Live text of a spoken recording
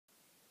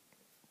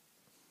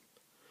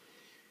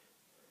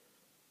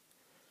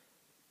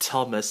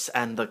Thomas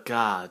and the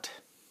Guard.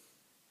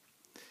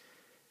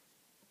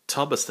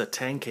 Thomas the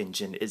tank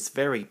engine is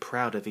very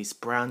proud of his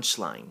branch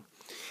line.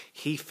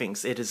 He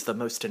thinks it is the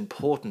most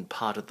important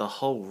part of the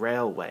whole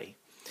railway.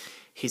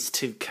 His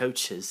two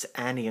coaches,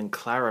 Annie and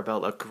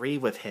Clarabel, agree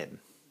with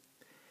him.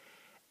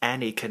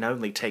 Annie can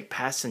only take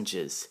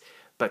passengers,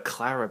 but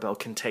Clarabel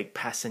can take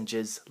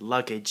passengers,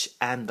 luggage,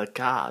 and the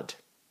guard.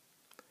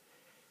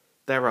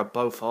 They are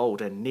both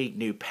old and need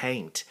new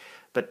paint,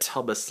 but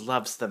Thomas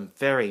loves them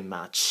very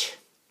much.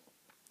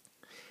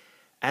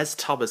 As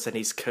Thomas and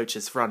his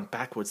coaches run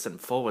backwards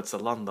and forwards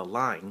along the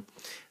line,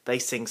 they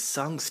sing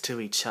songs to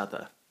each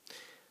other.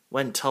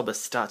 When Thomas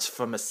starts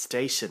from a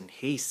station,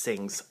 he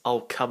sings,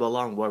 "Oh, come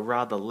along, we're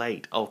rather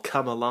late. Oh,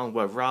 come along,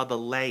 we're rather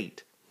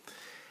late."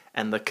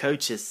 And the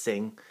coaches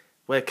sing,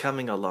 "We're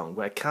coming along,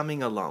 we're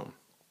coming along."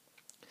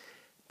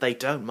 They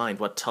don't mind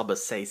what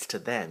Thomas says to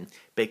them,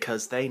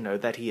 because they know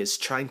that he is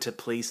trying to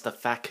please the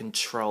fat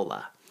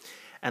controller.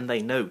 And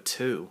they know,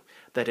 too,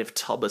 that if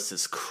Thomas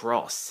is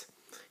cross,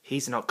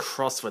 he's not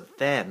cross with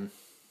them.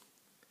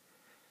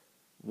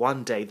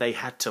 One day they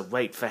had to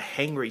wait for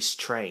Henry's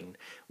train,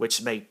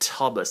 which made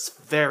Thomas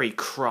very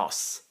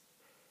cross.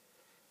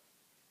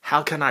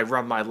 "How can I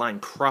run my line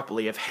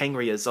properly if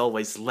Henry is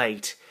always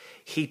late?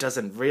 He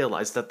doesn't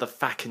realize that the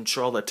fat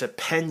controller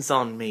depends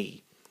on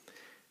me."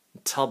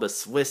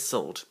 Thomas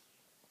whistled.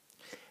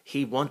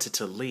 He wanted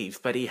to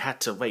leave, but he had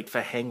to wait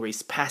for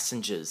Henry's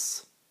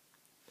passengers.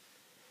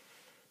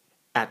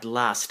 At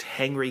last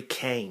Henry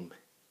came.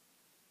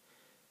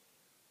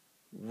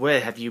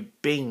 "Where have you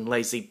been,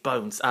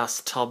 Lazybones?"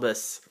 asked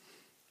Thomas.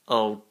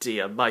 "Oh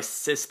dear, my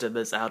system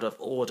is out of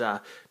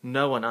order.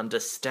 No one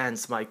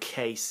understands my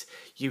case.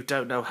 You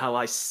don't know how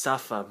I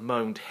suffer,"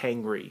 moaned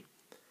Henry.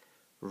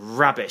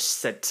 "Rubbish,"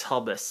 said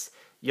Thomas.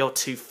 "You're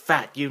too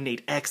fat. You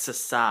need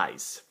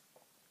exercise."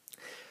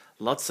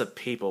 Lots of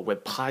people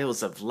with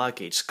piles of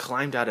luggage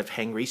climbed out of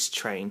Henry's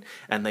train,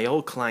 and they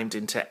all climbed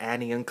into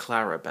Annie and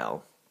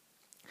Clarabel.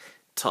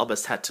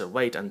 Thomas had to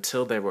wait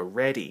until they were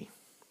ready.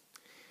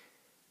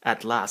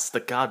 At last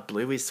the guard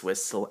blew his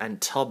whistle, and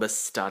Thomas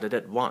started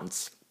at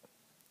once.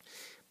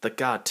 The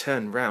guard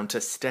turned round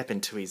to step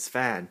into his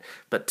van,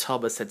 but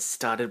Thomas had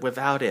started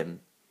without him.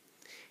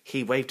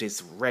 He waved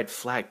his red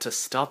flag to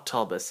stop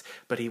Thomas,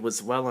 but he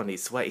was well on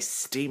his way,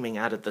 steaming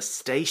out of the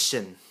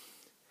station.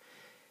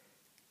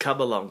 Come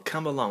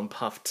along,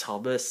 puffed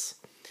Thomas.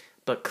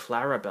 But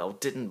Clarabel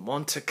didn't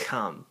want to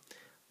come.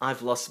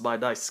 "I've lost my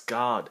nice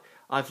guard,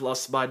 I've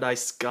lost my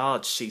nice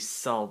guard," she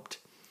sobbed.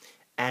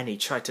 Annie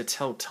tried to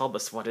tell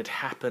Thomas what had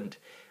happened.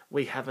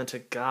 We haven't a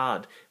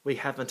guard,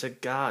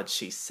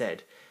 she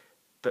said.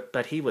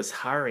 But he was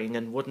hurrying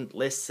and wouldn't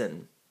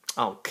listen.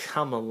 Oh,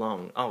 come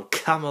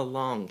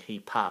along, he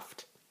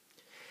puffed.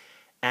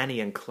 Annie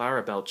and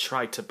Clarabel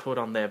tried to put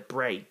on their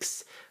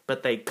brakes,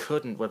 but they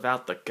couldn't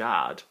without the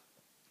guard.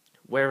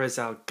 Where is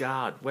our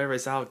guard? Where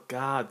is our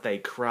guard?" they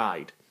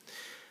cried.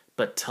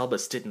 But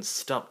Thomas didn't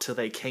stop till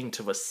they came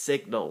to a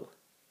signal.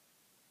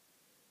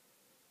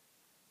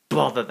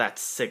 "Bother that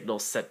signal,"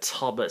 said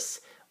Thomas.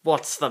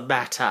 "What's the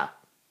matter?"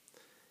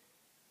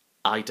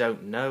 "I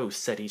don't know,"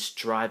 said his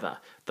driver.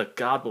 "The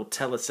guard will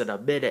tell us in a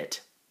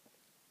minute."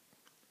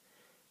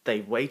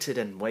 They waited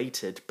and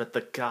waited, but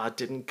the guard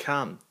didn't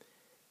come.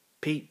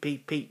 "Peep,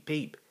 peep, peep,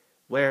 peep.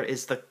 Where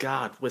is the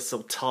guard?"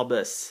 whistled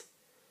Thomas.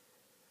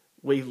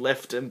 "We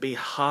left him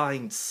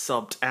behind,"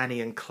 sobbed Annie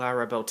and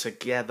Clarabel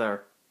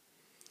together.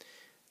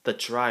 The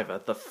driver,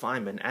 the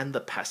fireman, and the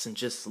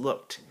passengers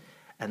looked,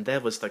 and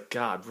there was the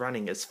guard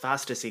running as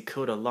fast as he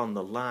could along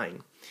the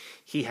line.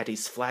 He had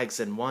his flags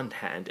in one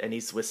hand and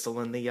his whistle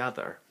in the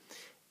other.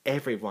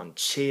 Everyone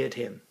cheered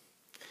him.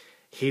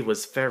 He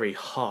was very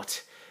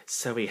hot,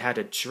 so he had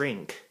a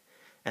drink,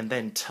 and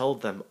then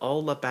told them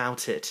all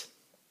about it.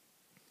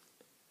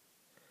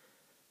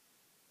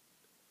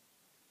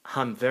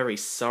 "I'm very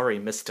sorry,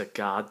 Mr.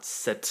 Guard,"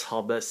 said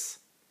Thomas.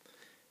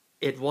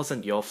 "It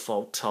wasn't your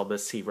fault,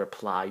 Thomas," he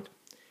replied.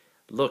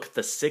 "Look,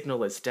 the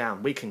signal is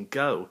down. We can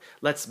go.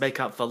 Let's make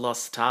up for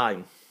lost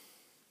time."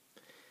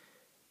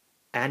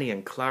 Annie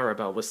and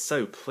Clarabel were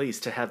so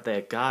pleased to have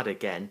their guard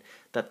again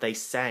that they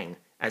sang,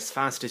 "As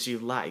fast as you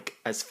like,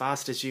 as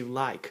fast as you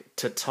like,"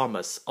 to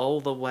Thomas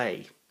all the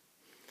way.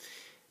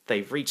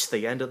 They reached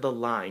the end of the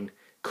line,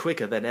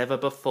 quicker than ever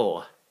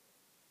before.